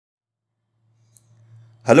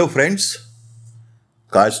Hello friends,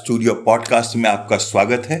 काज studio podcast में आपका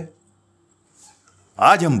स्वागत है।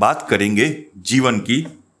 आज हम बात करेंगे जीवन की।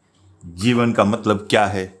 जीवन का मतलब क्या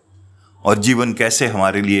है और जीवन कैसे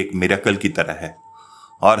हमारे लिए एक मिरेकल की तरह है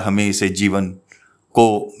और हमें इसे जीवन को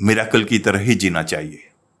मिरेकल की तरह ही जीना चाहिए।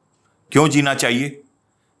 क्यों जीना चाहिए?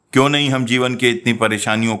 क्यों नहीं हम जीवन के इतनी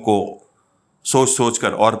परेशानियों को सोच सोच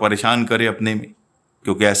कर और परेशान करें अपने में?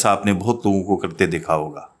 क्योंकि ऐसा आपने बहुत लोगों को करते देखा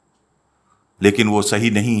होगा, लेकिन वो सही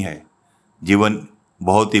नहीं है। जीवन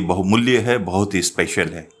बहुत ही बहुमूल्य है, बहुत ही स्पेशल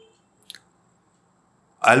है।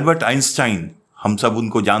 अल्बर्ट आइंस्टाइन, हम सब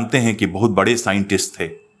उनको जानते हैं कि बहुत बड़े साइंटिस्ट थे,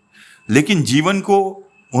 लेकिन जीवन को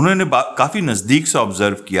उन्होंने काफी नजदीक से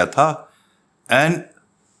ऑब्जर्व किया था एंड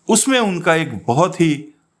उसमें उनका एक बहुत ही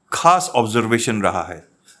खास ऑब्जर्वेशन रहा है।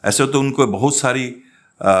 ऐसे तो उनको बहुत सारी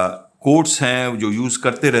कोट्स हैं जो यूज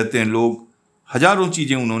करते रहते हैं लोग, हजारों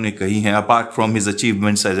चीजें उन्होंने कही हैं apart from his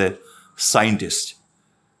achievements as a scientist.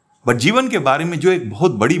 But जीवन के बारे में जो एक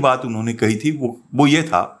बहुत बड़ी बात उन्होंने कही थी वो ये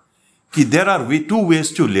था कि there are two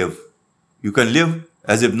ways to live. You can live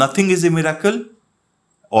as if nothing is a miracle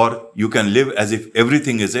और you can live as if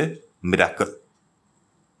everything is a miracle.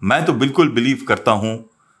 मैं तो बिल्कुल बिलीव करता हूं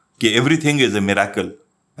कि everything is a miracle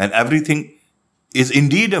and everything is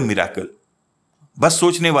indeed a miracle. बस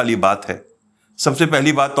सोचने वाली बात है। सबसे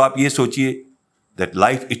पहली बात तो आप ये सोचिए that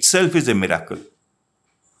life itself is a miracle.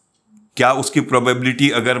 क्या उसकी प्रोबेबिलिटी,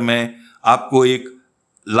 अगर मैं आपको एक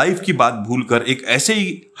लाइफ की बात भूलकर एक ऐसे ही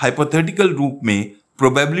हाइपोथेटिकल रूप में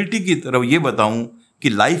प्रोबेबिलिटी की तरफ ये बताऊं कि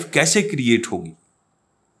लाइफ कैसे क्रिएट होगी,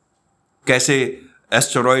 कैसे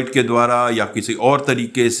एस्टेरॉयड के द्वारा या किसी और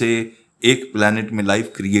तरीके से एक प्लैनेट में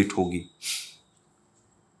लाइफ क्रिएट होगी,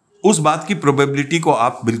 उस बात की प्रोबेबिलिटी को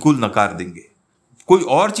आप बिल्कुल नकार देंगे। कोई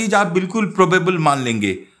और चीज आप बिल्कुल प्रोबेबल मान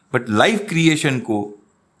लेंगे, बट लाइफ क्रिएशन को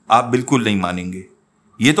आप बिल्कुल नहीं मानेंगे।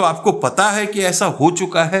 ये तो आपको पता है कि ऐसा हो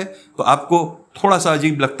चुका है, तो आपको थोड़ा सा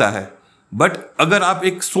अजीब लगता है। बट अगर आप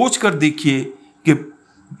एक सोच कर देखिए कि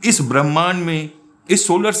इस ब्रह्मांड में, इस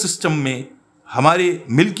सोलर सिस्टम में, हमारे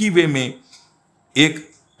मिल्की वे में एक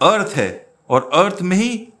अर्थ है और अर्थ में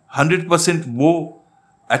ही 100%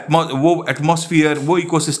 वो एटमॉस्फियर, वो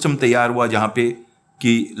इकोसिस्टम तैयार हुआ जहां पे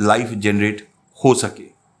कि लाइफ जनरेट हो सके।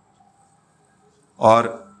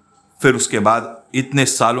 और फिर उसके बाद इतने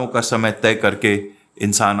सालों का समय तय करके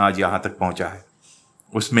इंसान आज यहाँ तक पहुँचा है।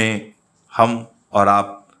 उसमें हम और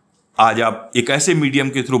आज आप एक ऐसे मीडियम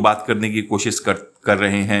के थ्रू बात करने की कोशिश कर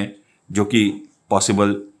रहे हैं जो कि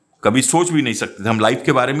पॉसिबल कभी सोच भी नहीं सकते थे। हम लाइफ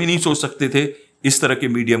के बारे में नहीं सोच सकते थे, इस तरह के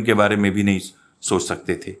मीडियम के बारे में भी नहीं सोच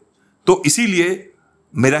सकते थे। तो इसीलिए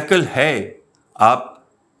मिरेकल है। आप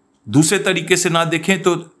दूसरे तरीके से ना देखें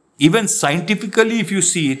तो even scientifically if you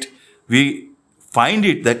see it, we find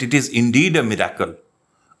it that it is indeed a miracle.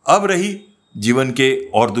 अब रही जीवन के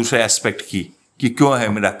और दूसरे एस्पेक्ट की कि क्यों है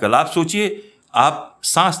मिरेकल। आप सोचिए, आप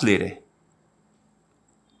सांस ले रहे,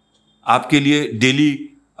 आपके लिए डेली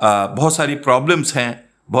बहुत सारी प्रॉब्लम्स हैं,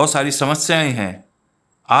 बहुत सारी समस्याएं हैं,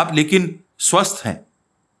 आप लेकिन स्वस्थ हैं।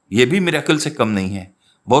 ये भी मिरेकल से कम नहीं है।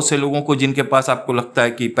 बहुत से लोगों को जिनके पास आपको लगता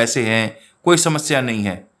है कि पैसे हैं, कोई समस्या नहीं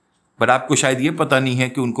है, पर आपको शायद ये पता नहीं है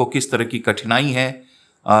कि उनको किस तरह की कठिनाई है।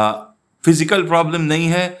 फिजिकल प्रॉब्लम नहीं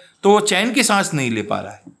है तो वो चैन की सांस नहीं ले पा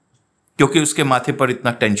रहा है क्योंकि उसके माथे पर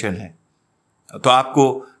इतना टेंशन है। तो आपको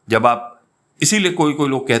जब आप, इसीलिए कोई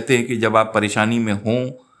लोग कहते हैं कि जब आप परेशानी में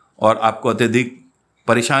हों और आपको अत्यधिक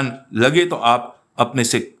परेशान लगे तो आप अपने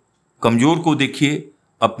से कमज़ोर को देखिए,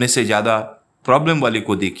 अपने से ज़्यादा प्रॉब्लम वाले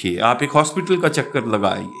को देखिए। आप एक हॉस्पिटल का चक्कर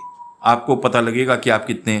लगाइए, आपको पता लगेगा कि आप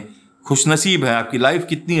कितने खुशनसीब हैं, आपकी लाइफ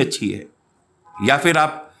कितनी अच्छी है। या फिर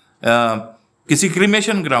आप किसी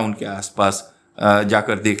क्रिमेशन ग्राउंड के आसपास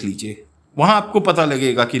जाकर देख लीजिए, वहाँ आपको पता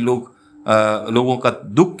लगेगा कि लोगों का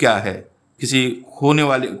दुख क्या है,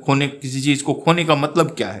 किसी चीज़ को खोने का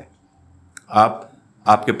मतलब क्या है।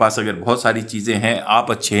 आपके पास अगर बहुत सारी चीज़ें हैं,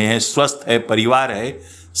 आप अच्छे हैं, स्वस्थ है, परिवार है,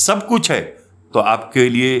 सब कुछ है, तो आपके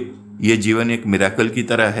लिए ये जीवन एक मिरेकल की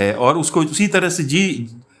तरह है और उसको उसी तरह से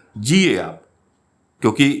जिए आप।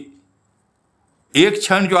 क्योंकि एक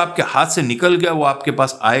क्षण जो आपके हाथ से निकल गया वो आपके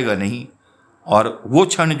पास आएगा नहीं, और वो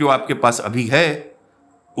क्षण जो आपके पास अभी है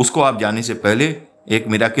उसको आप जाने से पहले एक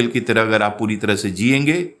मिरेकल की तरह अगर आप पूरी तरह से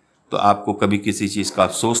जिएंगे तो आपको कभी किसी चीज़ का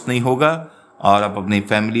अफसोस नहीं होगा। और आप अपनी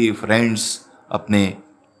फैमिली, फ्रेंड्स, अपने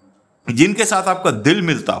जिनके साथ आपका दिल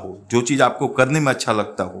मिलता हो, जो चीज़ आपको करने में अच्छा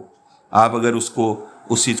लगता हो, आप अगर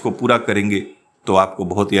उस चीज़ को पूरा करेंगे तो आपको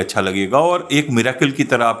बहुत ही अच्छा लगेगा और एक मिरेकल की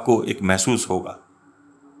तरह आपको एक महसूस होगा।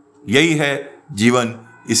 यही है जीवन,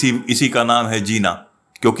 इसी का नाम है जीना।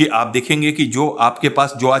 क्योंकि आप देखेंगे कि जो आपके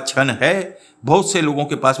पास जो आज क्षण है, बहुत से लोगों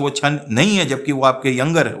के पास वो क्षण नहीं है, जबकि वो आपके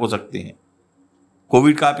यंगर हो सकते हैं।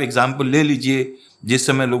 कोविड का आप एग्जाम्पल ले लीजिए, जिस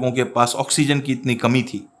समय लोगों के पास ऑक्सीजन की इतनी कमी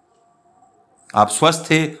थी, आप स्वस्थ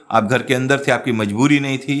थे, आप घर के अंदर थे, आपकी मजबूरी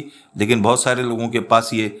नहीं थी, लेकिन बहुत सारे लोगों के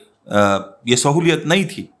पास ये सहूलियत नहीं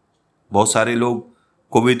थी। बहुत सारे लोग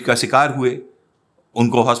कोविड का शिकार हुए,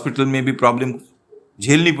 उनको हॉस्पिटल में भी प्रॉब्लम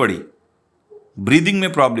झेलनी पड़ी, ब्रीदिंग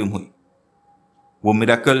में प्रॉब्लम हुई। वो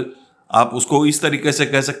मिरेकल आप उसको इस तरीके से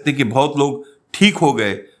कह सकते कि बहुत लोग ठीक हो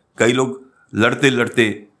गए, कई लोग लड़ते लड़ते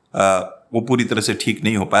वो पूरी तरह से ठीक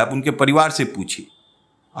नहीं हो पाए। आप उनके परिवार से पूछिए,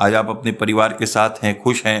 आज आप अपने परिवार के साथ हैं,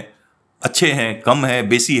 खुश हैं, अच्छे हैं, कम है,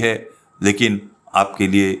 बेसी है, लेकिन आपके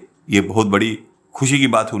लिए ये बहुत बड़ी खुशी की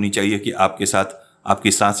बात होनी चाहिए कि आपके साथ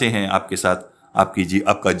आपकी सांसें हैं, आपके साथ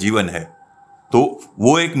आपका जीवन है। तो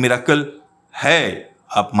वो एक मिरेकल है,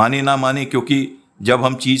 आप माने ना माने, क्योंकि जब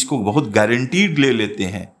हम चीज़ को बहुत गारंटीड ले लेते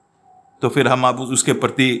हैं तो फिर हम आप उसके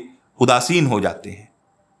प्रति उदासीन हो जाते हैं,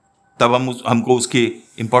 तब हमको उसकी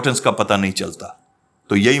इम्पोर्टेंस का पता नहीं चलता।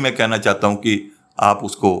 तो यही मैं कहना चाहता हूँ कि आप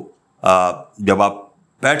उसको जब आप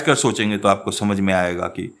बैठकर सोचेंगे तो आपको समझ में आएगा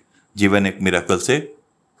कि जीवन एक मिरेकल से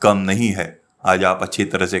कम नहीं है। आज आप अच्छी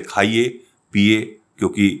तरह से खाइए पिए,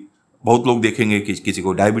 क्योंकि बहुत लोग देखेंगे कि किसी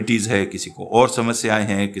को डायबिटीज़ है, किसी को और समस्याएं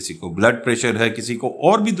हैं, किसी को ब्लड प्रेशर है, किसी को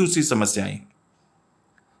और भी दूसरी समस्याएं हैं।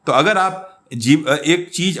 तो अगर आप एक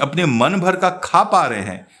चीज अपने मन भर का खा पा रहे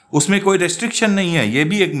हैं, उसमें कोई रेस्ट्रिक्शन नहीं है, ये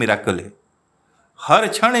भी एक मिरेकल है। हर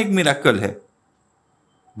क्षण एक मिरेकल है।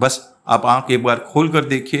 बस आप आंख एक बार खोल कर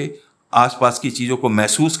देखिए, आसपास की चीज़ों को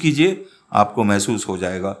महसूस कीजिए, आपको महसूस हो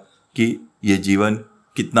जाएगा कि ये जीवन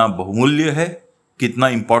कितना बहुमूल्य है, कितना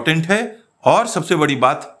इंपॉर्टेंट है, और सबसे बड़ी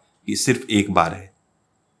बात कि सिर्फ एक बार है।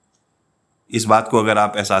 इस बात को अगर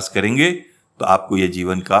आप एहसास करेंगे तो आपको ये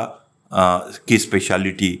जीवन की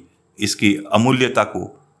स्पेशलिटी, इसकी अमूल्यता को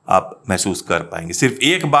आप महसूस कर पाएंगे। सिर्फ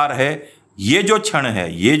एक बार है, ये जो क्षण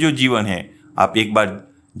है, ये जो जीवन है, आप एक बार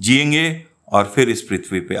जिएंगे और फिर इस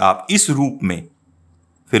पृथ्वी पे आप इस रूप में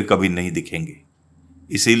फिर कभी नहीं दिखेंगे।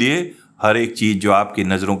 इसीलिए हर एक चीज़ जो आपकी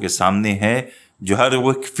नज़रों के सामने है, जो हर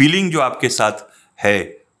वो फीलिंग जो आपके साथ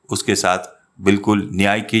है, उसके साथ बिल्कुल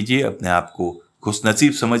न्याय कीजिए, अपने आप को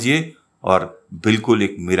खुशनसीब समझिए और बिल्कुल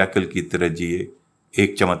एक मिरेकल की तरह जिए,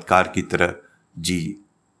 एक चमत्कार की तरह जिए।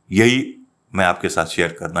 यही मैं आपके साथ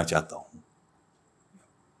शेयर करना चाहता हूँ।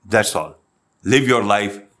 That's all. Live your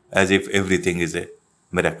life as if everything is a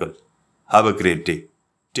miracle. Have a great day.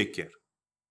 Take care.